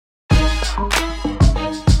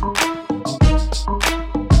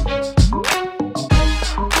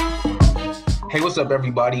Hey, what's up,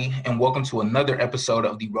 everybody, and welcome to another episode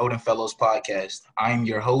of the Rhoden Fellows podcast. I am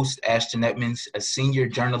your host, Ashton Edmonds, a senior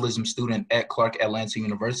journalism student at Clark Atlanta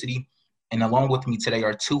University, and along with me today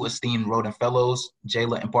are two esteemed Rhoden Fellows,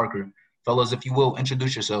 Jayla and Parker. Fellows, if you will,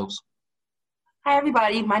 introduce yourselves. Hi,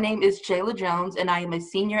 everybody. My name is Jayla Jones, and I am a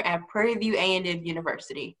senior at Prairie View A&M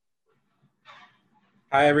University.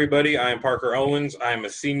 Hi, everybody. I am Parker Owens. I am a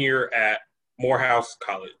senior at Morehouse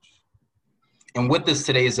College. And with us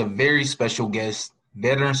today is a very special guest,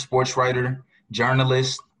 veteran sports writer,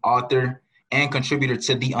 journalist, author, and contributor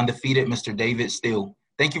to The Undefeated, Mr. David Steele.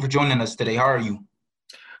 Thank you for joining us today. How are you?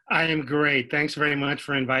 I am great. Thanks very much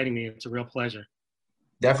for inviting me. It's a real pleasure.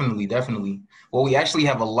 Definitely. Well, we actually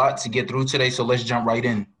have a lot to get through today, so let's jump right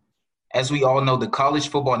in. As we all know, the College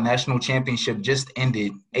Football National Championship just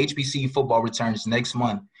ended. HBCU football returns next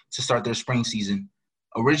month to start their spring season.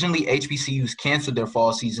 Originally, HBCUs canceled their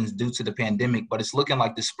fall seasons due to the pandemic, but it's looking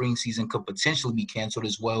like the spring season could potentially be canceled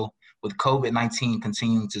as well, with COVID-19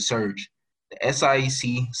 continuing to surge. The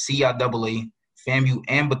SIAC, CIAA, FAMU,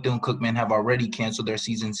 and Bethune-Cookman have already canceled their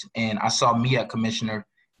seasons, and I saw MEAC Commissioner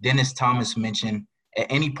Dennis Thomas mention, at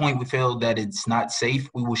any point we feel that it's not safe,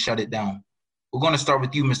 we will shut it down. We're going to start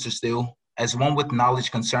with you, Mr. Steele. As one with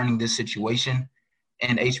knowledge concerning this situation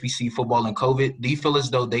and HBCU football and COVID, do you feel as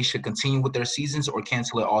though they should continue with their seasons or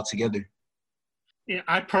cancel it altogether? Yeah,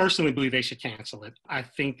 I personally believe they should cancel it. I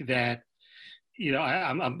think that,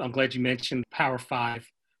 I'm glad you mentioned Power Five,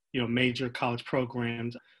 major college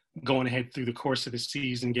programs going ahead through the course of the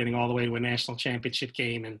season, getting all the way to a national championship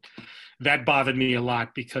game. And that bothered me a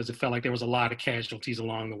lot because it felt like there was a lot of casualties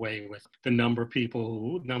along the way with the number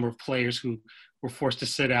of players who were forced to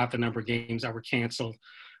sit out, the number of games that were canceled.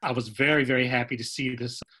 I was very, very happy to see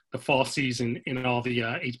the fall season in all the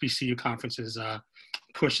HBCU conferences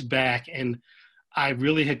pushed back. And I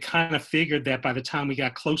really had kind of figured that by the time we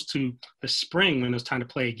got close to the spring, when it was time to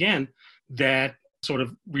play again, that sort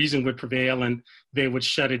of reason would prevail and they would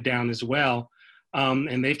shut it down as well.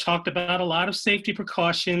 And they've talked about a lot of safety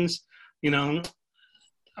precautions.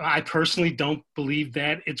 I personally don't believe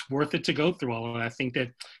that it's worth it to go through all of it. I think that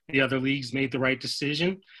the other leagues made the right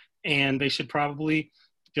decision, and they should probably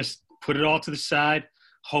just put it all to the side,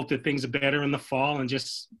 hope that things are better in the fall, and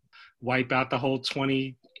just wipe out the whole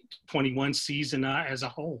 2021 season as a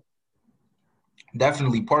whole.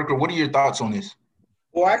 Definitely. Parker, what are your thoughts on this?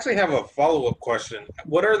 Well, I actually have a follow-up question.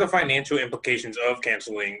 What are the financial implications of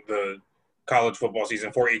canceling the college football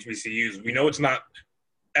season for HBCUs? We know it's not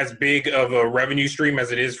as big of a revenue stream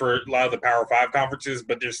as it is for a lot of the Power Five conferences,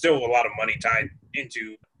 but there's still a lot of money tied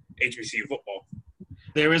into HBCU football.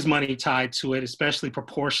 There is money tied to it, especially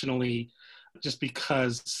proportionally, just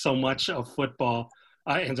because so much of football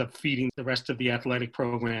ends up feeding the rest of the athletic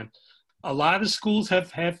program. A lot of the schools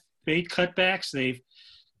have made cutbacks. They've,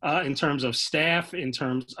 in terms of staff, in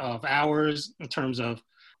terms of hours, in terms of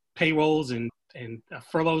payrolls and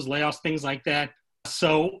furloughs, layoffs, things like that.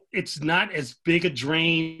 So it's not as big a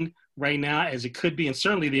drain right now as it could be. And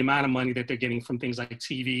certainly the amount of money that they're getting from things like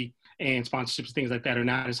TV and sponsorships, things like that, are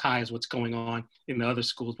not as high as what's going on in the other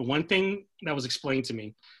schools. But one thing that was explained to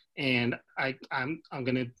me, and I'm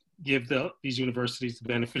going to give these universities the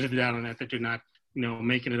benefit of the doubt on that they're not,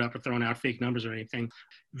 making it up or throwing out fake numbers or anything.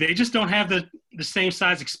 They just don't have the same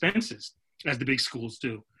size expenses as the big schools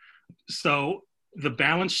do. So the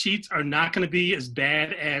balance sheets are not going to be as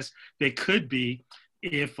bad as they could be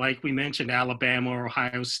if, like we mentioned, Alabama or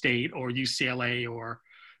Ohio State or UCLA or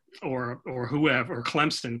whoever, or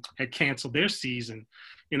Clemson had canceled their season.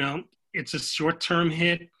 It's a short-term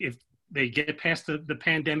hit. If they get past the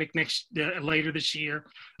pandemic later this year,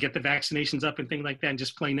 get the vaccinations up and things like that, and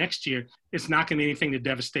just play next year, it's not going to be anything that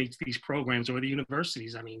devastates these programs or the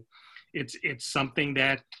universities. I mean, it's something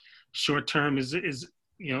that short-term is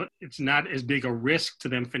it's not as big a risk to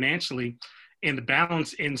them financially, and the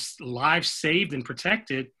balance in lives saved and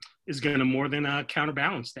protected is going to more than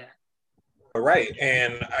counterbalance that. Right,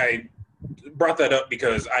 and I brought that up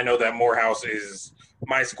because I know that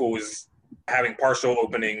my school is having partial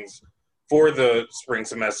openings for the spring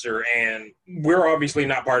semester, and we're obviously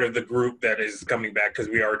not part of the group that is coming back because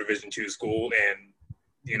we are a Division II school,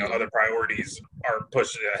 and other priorities are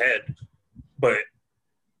pushed ahead. But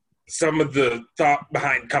some of the thought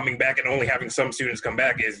behind coming back and only having some students come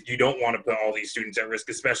back is you don't want to put all these students at risk,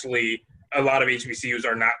 especially a lot of HBCUs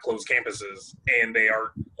are not closed campuses and they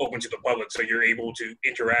are open to the public. So you're able to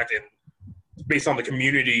interact and based on the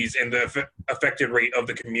communities and the affected rate of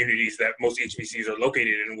the communities that most HBCUs are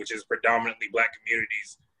located in, which is predominantly Black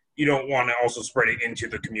communities, you don't want to also spread it into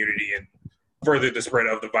the community and further the spread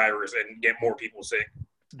of the virus and get more people sick.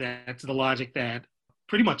 That's the logic that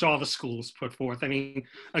pretty much all the schools put forth. I mean,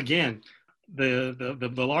 again,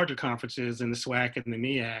 the larger conferences in the SWAC and the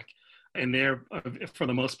MEAC, and they're for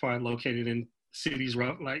the most part located in cities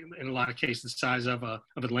like in a lot of cases the size of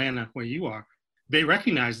Atlanta where you are. They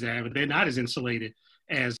recognize that, but they're not as insulated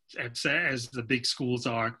as the big schools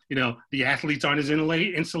are. The athletes aren't as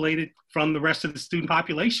insulated from the rest of the student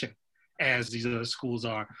population as these other schools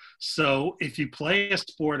are. So if you play a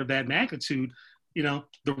sport of that magnitude, the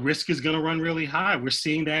risk is going to run really high. We're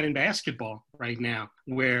seeing that in basketball right now,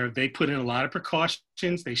 where they put in a lot of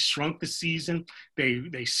precautions. They shrunk the season.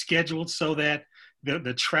 They scheduled so that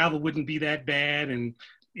the travel wouldn't be that bad, and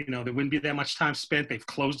there wouldn't be that much time spent. They've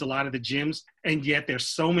closed a lot of the gyms, and yet there's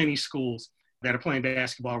so many schools that are playing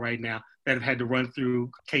basketball right now that have had to run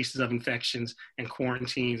through cases of infections and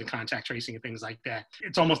quarantines and contact tracing and things like that.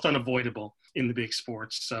 It's almost unavoidable in the big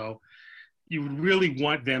sports. So you would really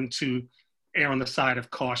want them to err on the side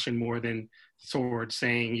of caution more than toward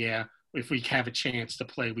saying, yeah, if we have a chance to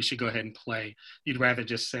play, we should go ahead and play. You'd rather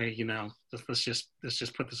just say, let's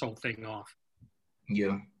just put this whole thing off.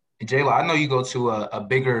 Yeah. Jayla, I know you go to a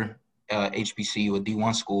bigger HBCU, a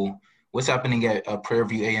D1 school. What's happening at Prairie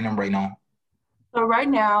View A&M right now? So right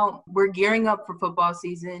now, we're gearing up for football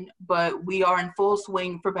season, but we are in full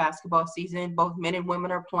swing for basketball season. Both men and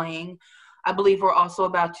women are playing. I believe we're also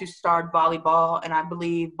about to start volleyball, and I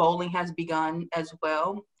believe bowling has begun as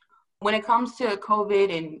well. When it comes to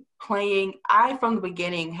COVID and playing, I, from the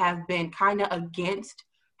beginning, have been kind of against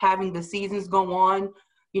having the seasons go on,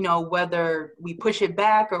 whether we push it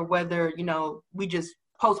back or whether, we just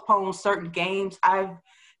postpone certain games. I've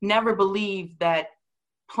never believed that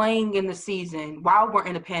playing in the season while we're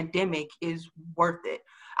in a pandemic is worth it.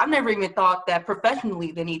 I've never even thought that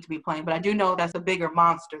professionally they need to be playing, but I do know that's a bigger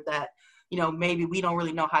monster that, maybe we don't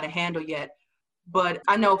really know how to handle yet. But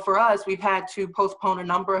I know for us, we've had to postpone a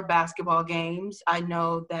number of basketball games. I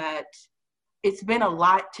know that it's been a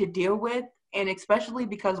lot to deal with, and especially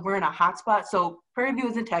because we're in a hot spot. So Prairie View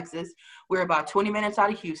is in Texas. We're about 20 minutes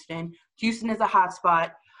out of Houston. Houston is a hot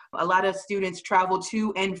spot. A lot of students travel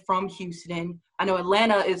to and from Houston. I know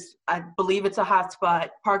Atlanta is, I believe it's a hot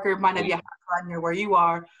spot. Parker might not be a hot spot near where you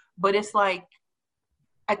are, but it's like,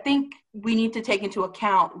 I think we need to take into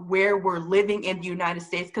account where we're living in the United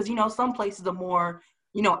States because, some places are more,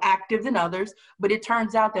 active than others, but it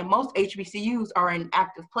turns out that most HBCUs are in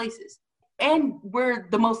active places. And we're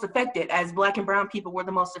the most affected. As Black and brown people, we're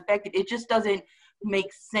the most affected. It just doesn't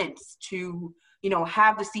make sense to,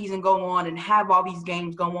 have the season go on and have all these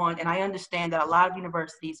games go on. And I understand that a lot of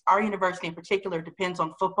universities, our university in particular, depends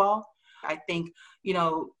on football. I think,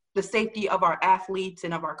 the safety of our athletes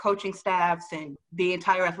and of our coaching staffs and the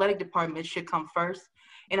entire athletic department should come first.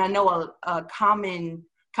 And I know a common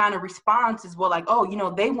kind of response is, well, like, oh,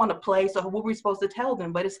 they want to play, so what are we supposed to tell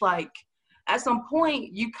them? But it's like, at some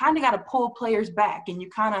point, you kind of got to pull players back and you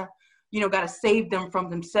kind of, got to save them from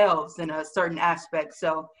themselves in a certain aspect.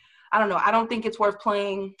 So I don't know. I don't think it's worth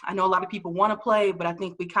playing. I know a lot of people want to play, but I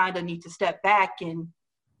think we kind of need to step back and,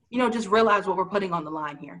 just realize what we're putting on the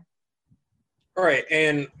line here. All right,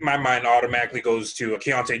 and my mind automatically goes to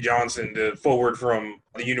Keontae Johnson, the forward from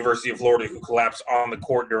the University of Florida who collapsed on the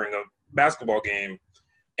court during a basketball game.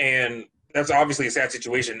 And that's obviously a sad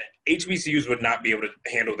situation. HBCUs would not be able to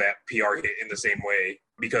handle that PR hit in the same way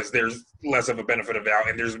because there's less of a benefit of doubt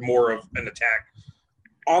and there's more of an attack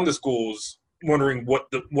on the schools wondering what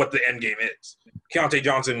the end game is. Keontae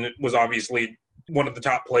Johnson was obviously one of the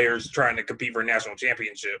top players trying to compete for a national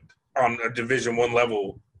championship on a Division I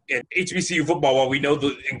level. In HBCU football, while we know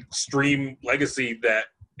the extreme legacy that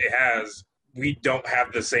it has, we don't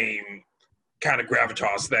have the same kind of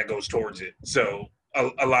gravitas that goes towards it. So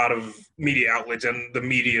a lot of media outlets and the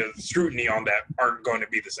media scrutiny on that aren't going to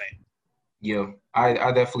be the same. Yeah,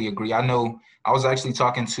 I definitely agree. I know I was actually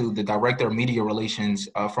talking to the director of media relations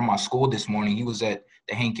from my school this morning. He was at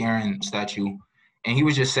the Hank Aaron statue, and he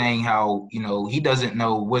was just saying how, he doesn't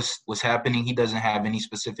know what's happening. He doesn't have any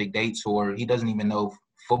specific dates, or he doesn't even know if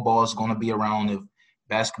football is going to be around, if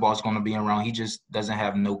basketball is going to be around. He just doesn't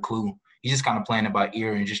have no clue. He's just kind of playing it by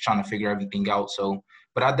ear and just trying to figure everything out. So,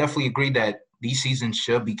 but I definitely agree that these seasons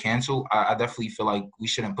should be canceled. I definitely feel like we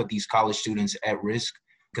shouldn't put these college students at risk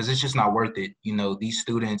because it's just not worth it. These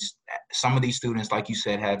students, some of these students, like you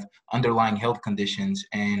said, have underlying health conditions.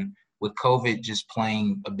 And with COVID just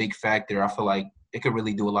playing a big factor, I feel like it could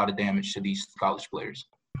really do a lot of damage to these college players.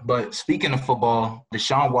 But speaking of football,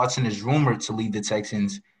 Deshaun Watson is rumored to lead the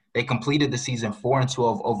Texans. They completed the season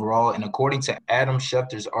 4-12 overall, and according to Adam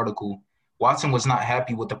Schefter's article, Watson was not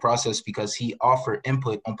happy with the process because he offered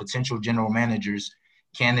input on potential general managers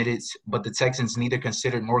candidates, but the Texans neither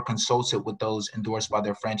considered nor consulted with those endorsed by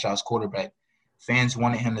their franchise quarterback. Fans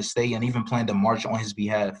wanted him to stay and even planned a march on his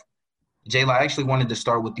behalf. Jayla, I actually wanted to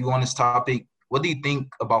start with you on this topic. What do you think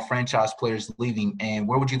about franchise players leaving, and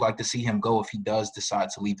where would you like to see him go if he does decide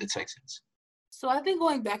to leave the Texans? So I've been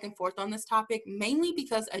going back and forth on this topic mainly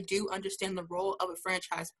because I do understand the role of a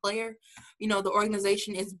franchise player. You know, the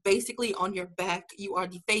organization is basically on your back. You are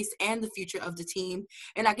the face and the future of the team.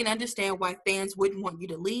 And I can understand why fans wouldn't want you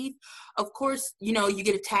to leave. Of course, you know, you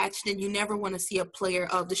get attached and you never want to see a player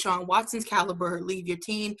of Deshaun Watson's caliber leave your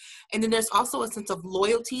team. And then there's also a sense of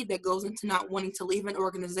loyalty that goes into not wanting to leave an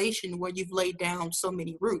organization where you've laid down so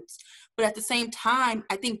many roots. But at the same time,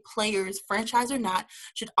 I think players, franchise or not,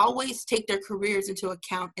 should always take their careers into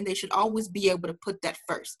account, and they should always be able to put that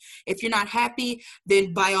first. If you're not happy,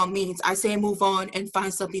 then by all means, I say move on and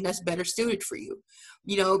find something that's better suited for you.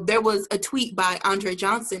 You know, there was a tweet by Andre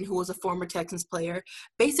Johnson, who was a former Texans player,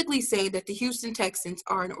 basically saying that the Houston Texans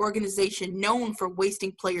are an organization known for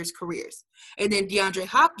wasting players' careers. And then DeAndre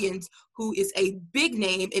Hopkins, who is a big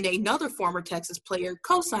name and another former Texas player,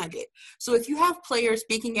 co-signed it. So if you have players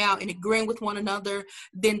speaking out and agreeing with one another,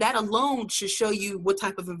 then that alone should show you what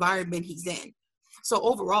type of environment he's in. So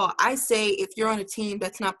overall, I say if you're on a team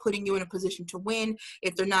that's not putting you in a position to win,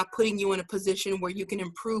 if they're not putting you in a position where you can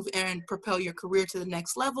improve and propel your career to the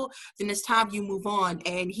next level, then it's time you move on.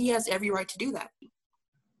 And he has every right to do that.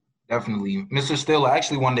 Definitely. Mr. Still, I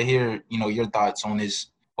actually wanted to hear, your thoughts on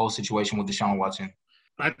this whole situation with Deshaun Watson.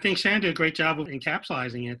 I think Shannon did a great job of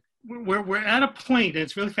encapsulating it. We're at a point, and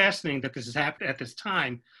it's really fascinating that this has happened at this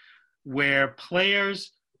time, where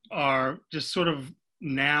players are just sort of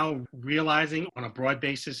now realizing on a broad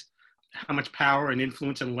basis how much power and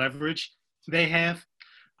influence and leverage they have.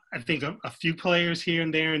 I think a few players here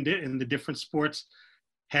and there in the different sports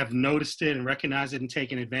have noticed it and recognized it and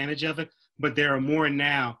taken advantage of it, but there are more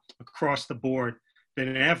now across the board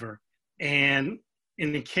than ever. And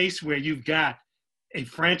in the case where you've got a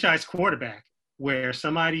franchise quarterback, where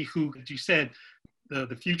somebody who, as you said,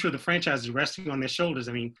 the future of the franchise is resting on their shoulders.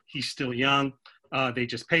 I mean, he's still young. They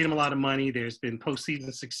just paid him a lot of money. There's been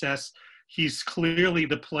postseason success. He's clearly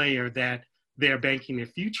the player that they're banking their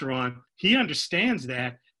future on. He understands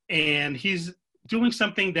that, and he's doing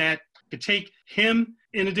something that could take him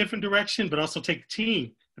in a different direction, but also take the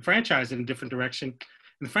team, the franchise, in a different direction.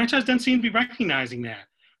 And the franchise doesn't seem to be recognizing that.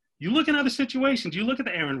 You look at other situations. You look at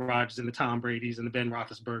the Aaron Rodgers and the Tom Bradys and the Ben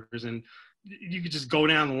Roethlisbergers, and you could just go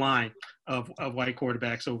down the line of white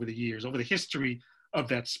quarterbacks over the years, over the history of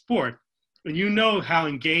that sport. And you know how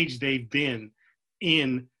engaged they've been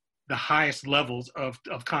in the highest levels of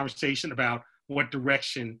conversation about what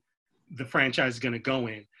direction the franchise is going to go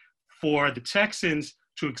in. For the Texans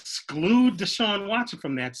to exclude Deshaun Watson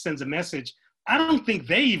from that sends a message. I don't think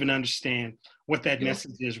they even understand what that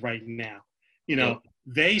message is right now.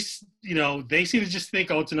 They seem to just think,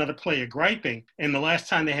 it's another player griping. And the last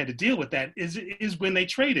time they had to deal with that is when they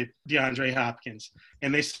traded DeAndre Hopkins.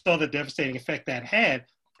 And they saw the devastating effect that had.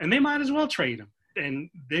 And they might as well trade him. And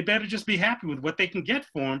they better just be happy with what they can get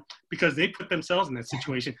for him, because they put themselves in that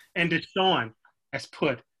situation. And Deshaun has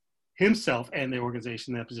put himself and the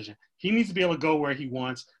organization in that position. He needs to be able to go where he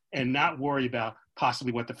wants and not worry about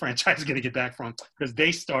possibly what the franchise is going to get back from, because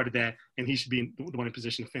they started that, and he should be the one in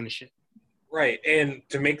position to finish it. Right. And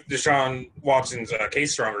to make Deshaun Watson's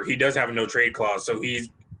case stronger, he does have a no-trade clause, so he's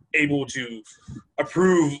able to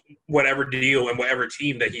approve whatever deal and whatever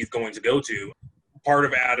team that he's going to go to. Part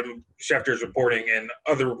of Adam Schefter's reporting and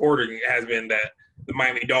other reporting has been that the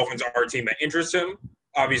Miami Dolphins are a team that interests him.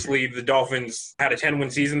 Obviously, the Dolphins had a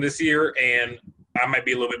 10-win season this year, and I might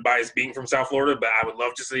be a little bit biased being from South Florida, but I would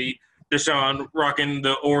love to see Deshaun rocking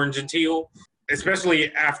the orange and teal,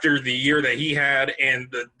 especially after the year that he had and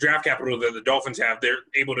the draft capital that the Dolphins have. They're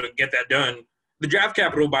able to get that done. The draft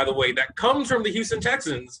capital, by the way, that comes from the Houston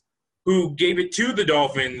Texans, who gave it to the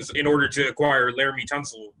Dolphins in order to acquire Laramie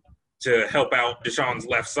Tunsil to help out Deshaun's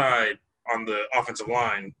left side on the offensive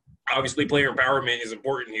line. Obviously, player empowerment is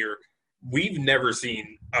important here. We've never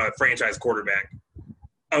seen a franchise quarterback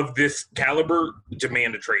of this caliber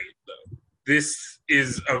demand a trade, though. This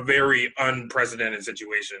is a very unprecedented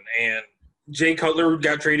situation. And Jay Cutler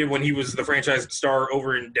got traded when he was the franchise star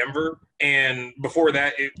over in Denver. And before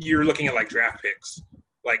that, you're looking at like draft picks,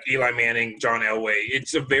 like Eli Manning, John Elway.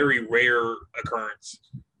 It's a very rare occurrence.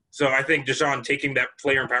 So I think Deshaun taking that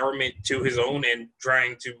player empowerment to his own and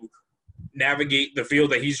trying to navigate the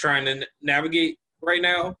field that he's trying to navigate right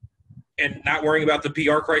now, and not worrying about the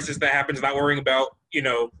PR crisis that happens, not worrying about,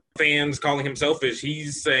 fans calling him selfish.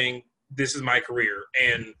 He's saying, this is my career.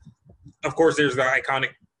 And, of course, there's the iconic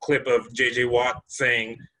clip of J.J. Watt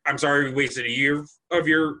saying, I'm sorry we wasted a year of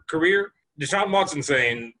your career. Deshaun Watson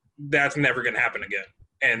saying, that's never going to happen again.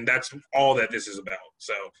 And that's all that this is about.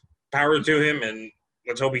 So power to him, and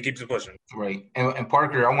let's hope he keeps it pushing. Right. And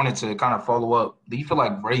Parker, I wanted to kind of follow up. Do you feel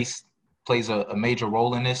like race plays a major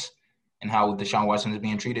role in this and how Deshaun Watson is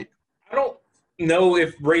being treated? I don't know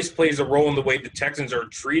if race plays a role in the way the Texans are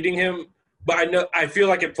treating him, but I feel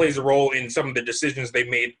like it plays a role in some of the decisions they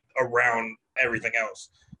made around everything else,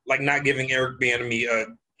 like not giving Eric Bieniemy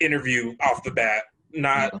an interview off the bat,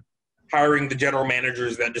 not hiring the general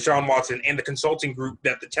managers that Deshaun Watson and the consulting group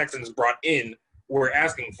that the Texans brought in were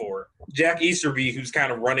asking for. Jack Easterby, who's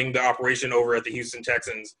kind of running the operation over at the Houston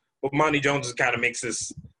Texans, but Monty Jones kind of makes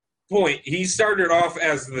this point. He started off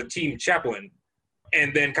as the team chaplain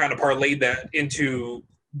and then kind of parlayed that into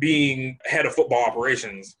being head of football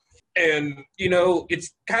operations. And,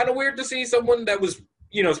 it's kind of weird to see someone that was,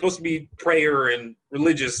 supposed to be prayer and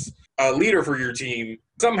religious leader for your team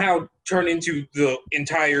somehow turn into the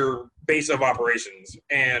entire base of operations.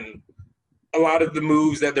 And a lot of the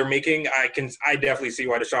moves that they're making, I definitely see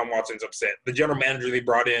why Deshaun Watson's upset. The general manager they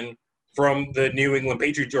brought in from the New England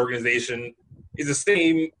Patriots organization is the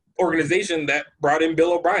same organization that brought in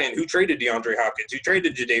Bill O'Brien, who traded DeAndre Hopkins, who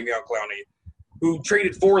traded Jadeveon Clowney, who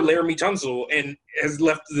traded for Laramie Tunsil and has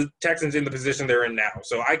left the Texans in the position they're in now.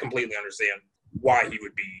 So I completely understand why he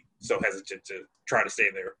would be so hesitant to try to stay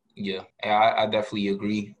there. Yeah, I definitely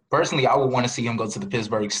agree. Personally, I would want to see him go to the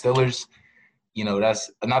Pittsburgh Steelers.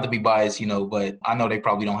 That's not to be biased, but I know they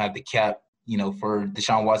probably don't have the cap, for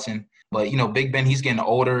Deshaun Watson. But, Big Ben, he's getting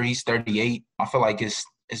older. He's 38. I feel like it's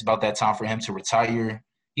about that time for him to retire.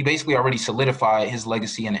 He basically already solidified his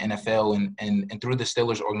legacy in the NFL and through the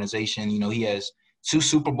Steelers organization. He has 2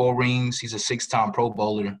 Super Bowl rings. He's a 6-time Pro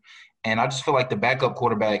Bowler. And I just feel like the backup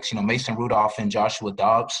quarterbacks, Mason Rudolph and Joshua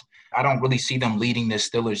Dobbs, I don't really see them leading this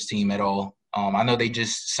Steelers team at all. I know they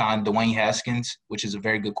just signed Dwayne Haskins, which is a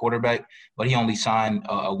very good quarterback, but he only signed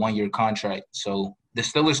a 1-year contract. So the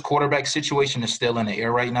Steelers quarterback situation is still in the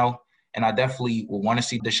air right now. And I definitely would want to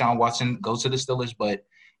see Deshaun Watson go to the Steelers, but,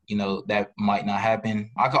 that might not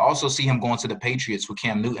happen. I could also see him going to the Patriots with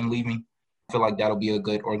Cam Newton leaving. I feel like that'll be a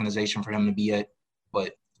good organization for him to be at,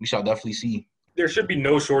 but we shall definitely see. There should be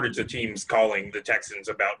no shortage of teams calling the Texans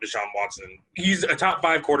about Deshaun Watson. He's a top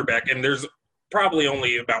 5 quarterback, and there's probably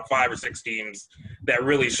only about 5 or 6 teams that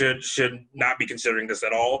really should not be considering this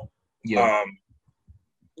at all. Yeah.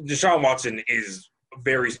 Deshaun Watson is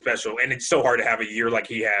very special, and it's so hard to have a year like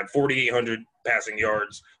he had, 4,800 passing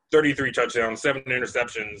yards, 33 touchdowns, 7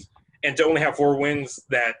 interceptions, and to only have 4 wins,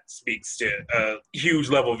 that speaks to a huge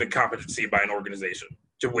level of incompetency by an organization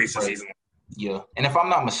to waste a season. Yeah. And if I'm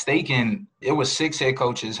not mistaken, it was 6 head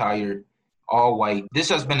coaches hired, all white. This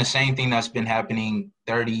has been the same thing that's been happening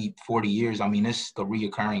 30, 40 years. I mean, this is a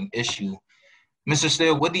reoccurring issue. Mr.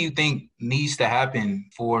 Steele, what do you think needs to happen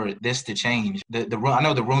for this to change? I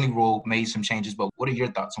know the Rooney Rule made some changes, but what are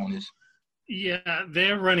your thoughts on this? Yeah,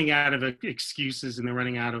 they're running out of excuses and they're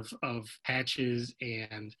running out of patches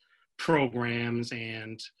and programs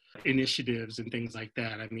and initiatives and things like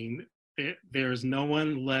that. I mean, there's no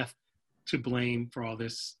one left to blame for all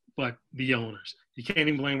this but the owners. You can't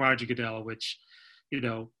even blame Roger Goodell, which,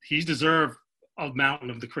 he's deserved a mountain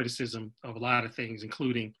of the criticism of a lot of things,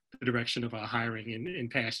 including the direction of our hiring in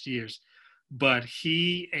past years. But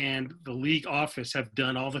he and the league office have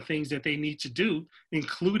done all the things that they need to do,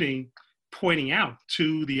 including pointing out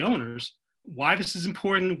to the owners why this is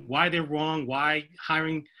important, why they're wrong, why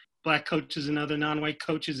hiring Black coaches and other non-white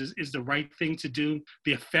coaches is the right thing to do,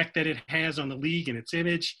 the effect that it has on the league and its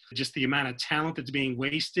image, just the amount of talent that's being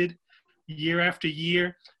wasted year after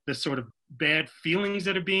year, the sort of bad feelings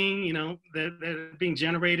that are being, that are being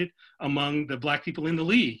generated among the Black people in the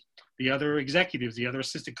league, the other executives, the other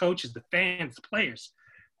assistant coaches, the fans, the players.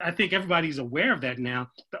 I think everybody's aware of that now.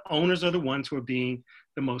 The owners are the ones who are being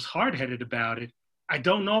the most hard-headed about it. I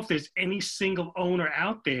don't know if there's any single owner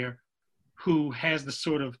out there who has the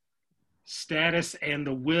sort of status and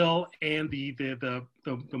the will and the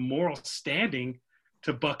moral standing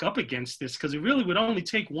to buck up against this, because it really would only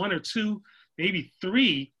take 1 or 2, maybe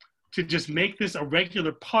 3, to just make this a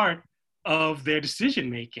regular part of their decision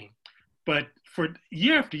making. But for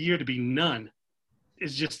year after year to be none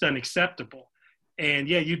is just unacceptable. And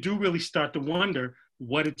yeah, you do really start to wonder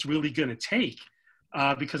what it's really going to take,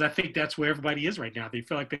 because I think that's where everybody is right now. They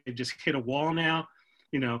feel like they've just hit a wall now.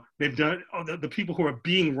 They've done, the people who are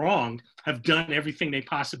being wronged have done everything they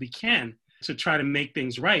possibly can to try to make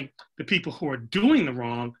things right. The people who are doing the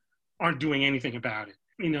wrong aren't doing anything about it.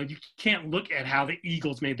 You can't look at how the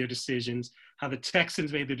Eagles made their decisions, how the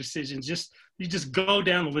Texans made their decisions. You just go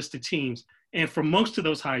down the list of teams. And for most of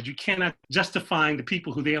those hires, you cannot justify the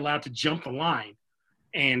people who they allowed to jump the line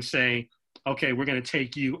and say, okay, we're going to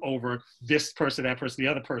take you over this person, that person, the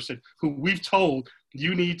other person, who we've told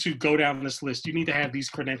you need to go down this list. You need to have these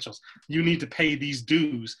credentials. You need to pay these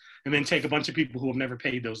dues, and then take a bunch of people who have never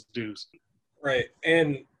paid those dues. Right.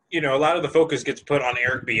 And, a lot of the focus gets put on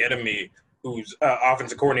Eric Bieniemy, who's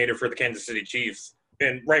offensive coordinator for the Kansas City Chiefs.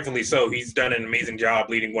 And rightfully so. He's done an amazing job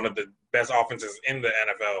leading one of the best offenses in the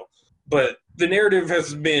NFL. But the narrative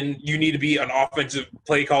has been you need to be an offensive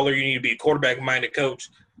play caller. You need to be a quarterback-minded coach.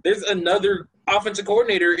 There's another offensive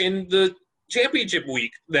coordinator in the championship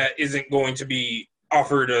week that isn't going to be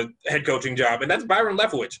offered a head coaching job, and that's Byron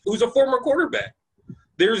Leftwich, who's a former quarterback.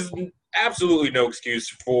 There's absolutely no excuse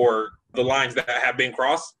for the lines that have been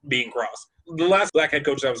crossed being crossed. The last black head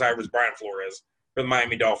coach that was hired was Brian Flores for the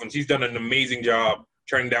Miami Dolphins. He's done an amazing job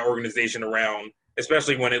turning that organization around,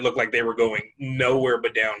 especially when it looked like they were going nowhere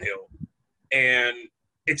but downhill. And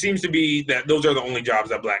it seems to be that those are the only jobs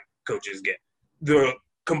that black coaches get. The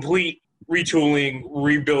complete retooling,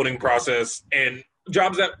 rebuilding process, and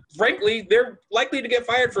jobs that, frankly, they're likely to get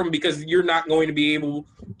fired from because you're not going to be able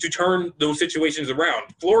to turn those situations around.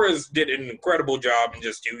 Flores did an incredible job in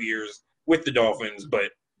just 2 years with the Dolphins,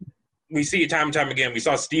 but we see it time and time again. We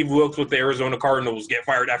saw Steve Wilkes with the Arizona Cardinals get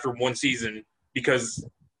fired after one season because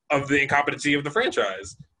of the incompetency of the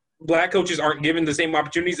franchise. Black coaches aren't given the same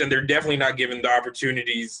opportunities, and they're definitely not given the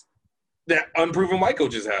opportunities that unproven white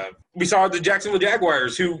coaches have. We saw the Jacksonville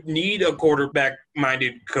Jaguars, who need a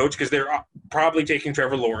quarterback-minded coach because they're probably taking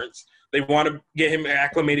Trevor Lawrence. They want to get him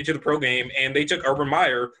acclimated to the pro game, and they took Urban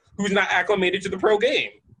Meyer, who's not acclimated to the pro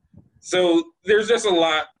game. So there's just a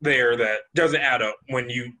lot there that doesn't add up when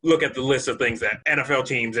you look at the list of things that NFL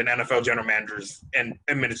teams and NFL general managers and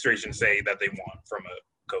administration say that they want from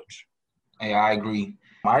a coach. Hey, I agree.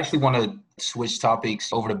 I actually want to switch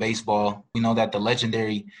topics over to baseball. We know that the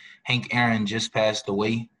legendary Hank Aaron just passed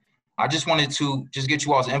away. I just wanted to just get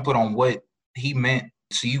you all's input on what he meant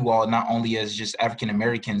to you all, not only as just African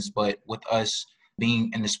Americans, but with us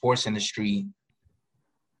being in the sports industry.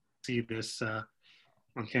 See this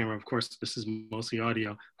on camera. Of course, this is mostly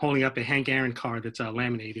audio. Holding up a Hank Aaron card that's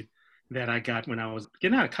laminated that I got when I was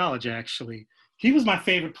getting out of college, actually. He was my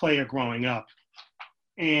favorite player growing up.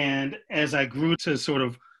 And as I grew to sort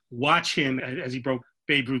of watch him as he broke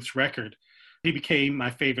Babe Ruth's record, he became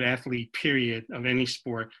my favorite athlete, period, of any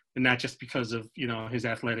sport, and not just because of, his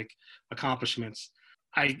athletic accomplishments.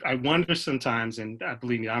 I wonder sometimes, and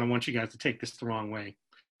believe me, I don't want you guys to take this the wrong way.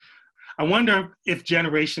 I wonder if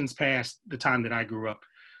generations past the time that I grew up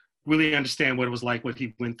really understand what it was like, what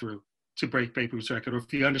he went through to break Babe Ruth's record, or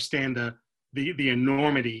if you understand the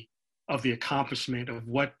enormity of the accomplishment of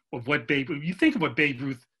what Babe Ruth, you think of what Babe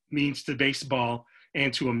Ruth means to baseball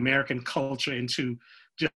and to American culture and to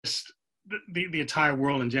just the entire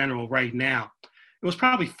world in general right now. It was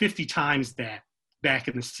probably 50 times that back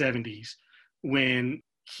in the 70s when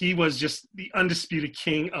he was just the undisputed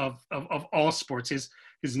king of all sports.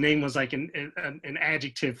 His name was like an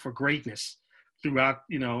adjective for greatness throughout,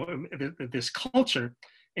 this culture.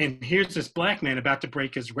 And here's this black man about to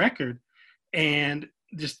break his record, and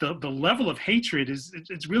just the level of hatred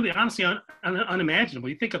it's really honestly unimaginable.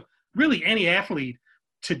 You think of really any athlete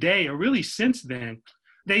today or really since then,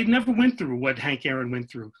 they never went through what Hank Aaron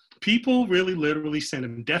went through. People really literally sent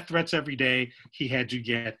him death threats every day. He had to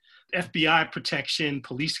get FBI protection,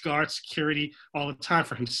 police guards, security all the time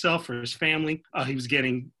for himself, for his family. He was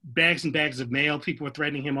getting bags and bags of mail. People were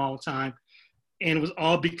threatening him all the time. And it was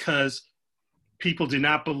all because people did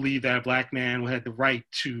not believe that a black man had the right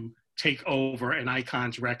to take over an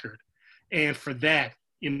icon's record. And for that,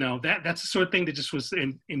 that's the sort of thing that just was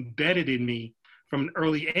embedded in me from an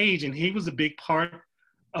early age. And he was a big part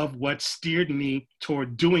of what steered me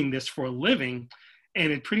toward doing this for a living.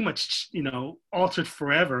 And it pretty much, altered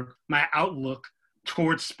forever my outlook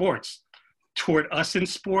towards sports, toward us in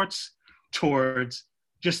sports, towards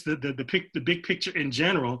just the big picture in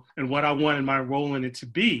general and what I wanted my role in it to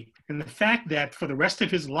be. And the fact that for the rest of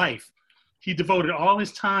his life, he devoted all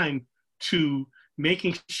his time to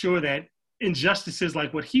making sure that injustices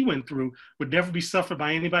like what he went through would never be suffered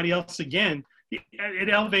by anybody else again. It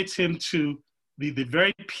elevates him to the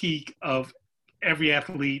very peak of every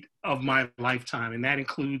athlete of my lifetime. And that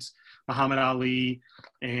includes Muhammad Ali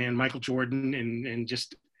and Michael Jordan and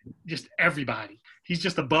just everybody. He's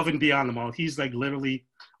just above and beyond them all. He's like literally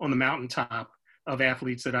on the mountaintop of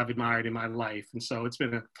athletes that I've admired in my life. And so it's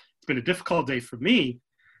been a difficult day for me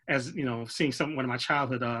as, seeing one of my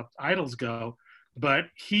childhood idols go, but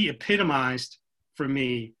he epitomized for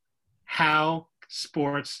me how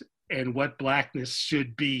sports and what blackness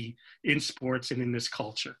should be in sports and in this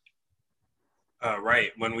culture. Right.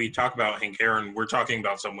 When we talk about Hank Aaron, we're talking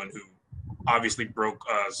about someone who obviously broke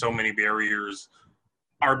so many barriers.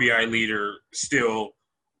 RBI leader still,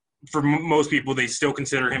 for most people, they still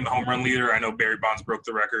consider him the home run leader. I know Barry Bonds broke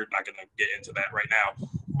the record. Not going to get into that right now.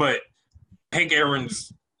 But Hank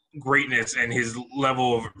Aaron's greatness and his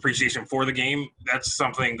level of appreciation for the game, that's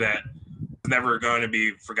something that is never going to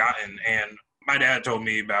be forgotten. And my dad told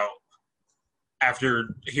me about,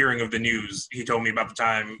 after hearing of the news, he told me about the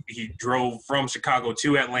time he drove from Chicago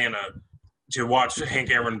to Atlanta to watch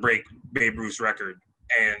Hank Aaron break Babe Ruth's record.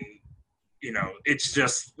 And, you know, it's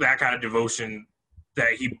just that kind of devotion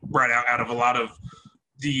that he brought out of a lot of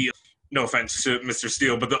the, no offense to Mr.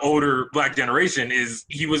 Steele, but the older Black generation, is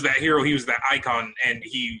he was that hero, he was that icon, and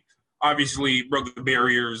he obviously broke the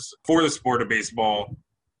barriers for the sport of baseball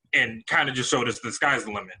and kind of just showed us the sky's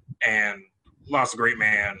the limit. And lost a great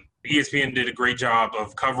man. ESPN did a great job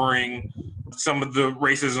of covering some of the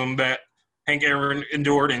racism that Hank Aaron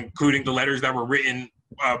endured, including the letters that were written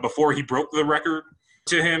before he broke the record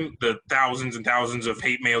to him, the thousands and thousands of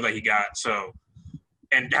hate mail that he got. So,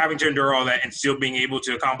 and having to endure all that and still being able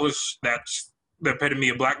to accomplish, that's the epitome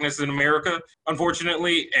of Blackness in America,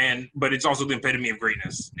 unfortunately. But it's also the epitome of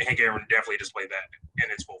greatness. Hank Aaron definitely displayed that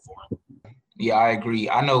in its full form. Yeah, I agree.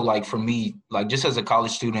 I know, like, for me, like, just as a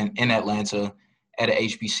college student in Atlanta at a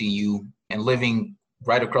HBCU and living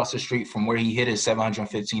right across the street from where he hit his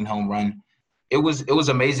 715 home run, it was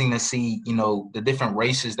amazing to see, you know, the different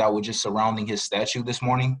races that were just surrounding his statue this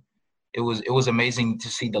morning. It was amazing to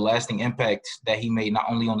see the lasting impact that he made, not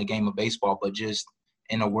only on the game of baseball, but just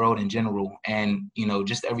in the world in general. And, you know,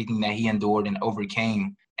 just everything that he endured and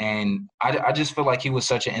overcame. And I just feel like he was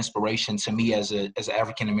such an inspiration to me as an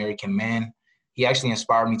African-American man. He actually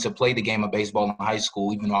inspired me to play the game of baseball in high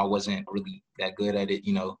school, even though I wasn't really that good at it,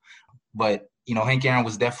 you know. But, you know, Hank Aaron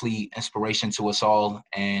was definitely inspiration to us all.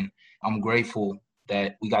 And I'm grateful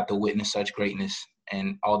that we got to witness such greatness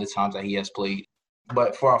and all the times that he has played.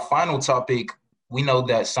 But for our final topic, we know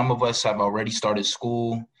that some of us have already started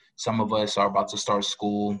school. Some of us are about to start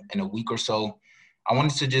school in a week or so. I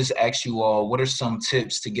wanted to just ask you all, what are some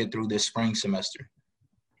tips to get through this spring semester?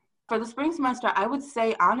 For the spring semester, I would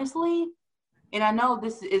say, honestly, and I know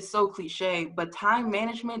this is so cliche, but time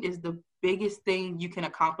management is the biggest thing you can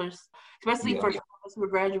accomplish, especially for students who are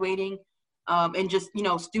graduating, and just, you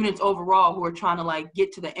know, students overall who are trying to, like,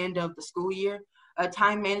 get to the end of the school year.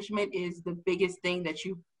 Time management is the biggest thing that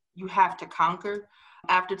you have to conquer.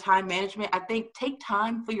 After time management, I think take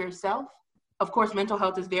time for yourself. Of course, mental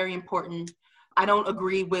health is very important. I don't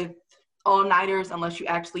agree with all-nighters unless you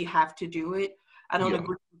actually have to do it. I don't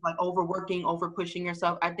agree with, like, overworking, over-pushing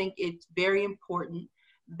yourself. I think it's very important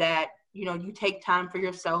that, you know, you take time for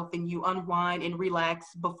yourself and you unwind and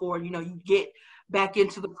relax before, you know, you get back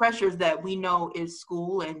into the pressures that we know is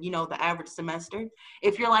school and, you know, the average semester.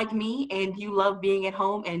 If you're like me and you love being at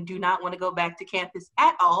home and do not want to go back to campus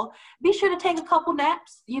at all, be sure to take a couple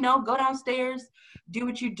naps, you know, go downstairs, do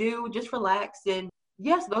what you do, just relax. And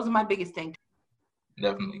yes, those are my biggest things.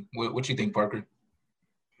 Definitely. What you think, Parker?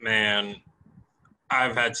 Man,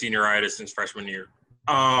 I've had senioritis since freshman year.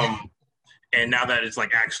 And now that it's,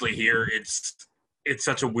 like, actually here, it's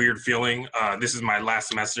such a weird feeling. This is my last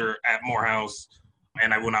semester at Morehouse,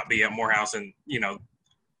 and I will not be at Morehouse. And, you know,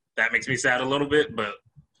 that makes me sad a little bit. But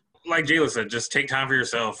like Jayla said, just take time for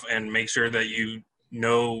yourself and make sure that you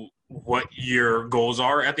know what your goals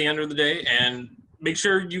are at the end of the day. And make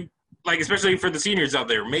sure you, like, especially for the seniors out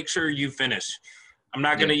there, make sure you finish. I'm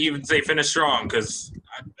not going to even say finish strong because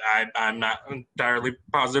I'm not entirely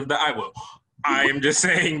positive that I will. I am just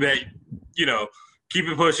saying that, you know, keep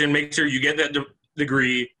it pushing, make sure you get that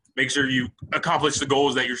degree, make sure you accomplish the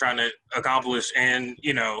goals that you're trying to accomplish, and,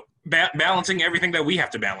 you know, balancing everything that we have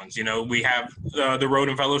to balance. You know, we have the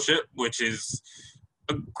Rhoden Fellowship, which is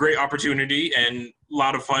a great opportunity and a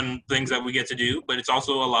lot of fun things that we get to do, but it's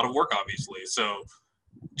also a lot of work, obviously. So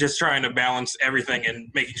just trying to balance everything and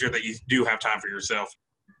making sure that you do have time for yourself.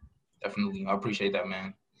 Definitely. I appreciate that,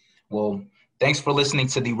 man. Well, thanks for listening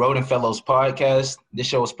to the Rhoden Fellows podcast. This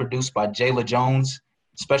show is produced by Jayla Jones.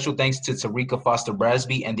 Special thanks to Tarika Foster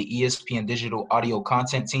Brasby and the ESPN Digital Audio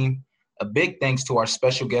Content team. A big thanks to our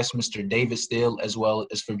special guest, Mr. David Steele, as well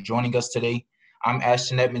as for joining us today. I'm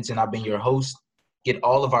Ashton Edmonds, and I've been your host. Get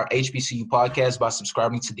all of our HBCU podcasts by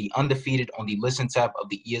subscribing to The Undefeated on the Listen tab of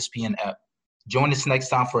the ESPN app. Join us next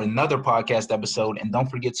time for another podcast episode, and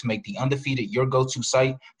don't forget to make The Undefeated your go-to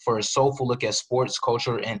site for a soulful look at sports,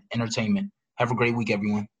 culture, and entertainment. Have a great week,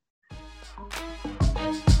 everyone.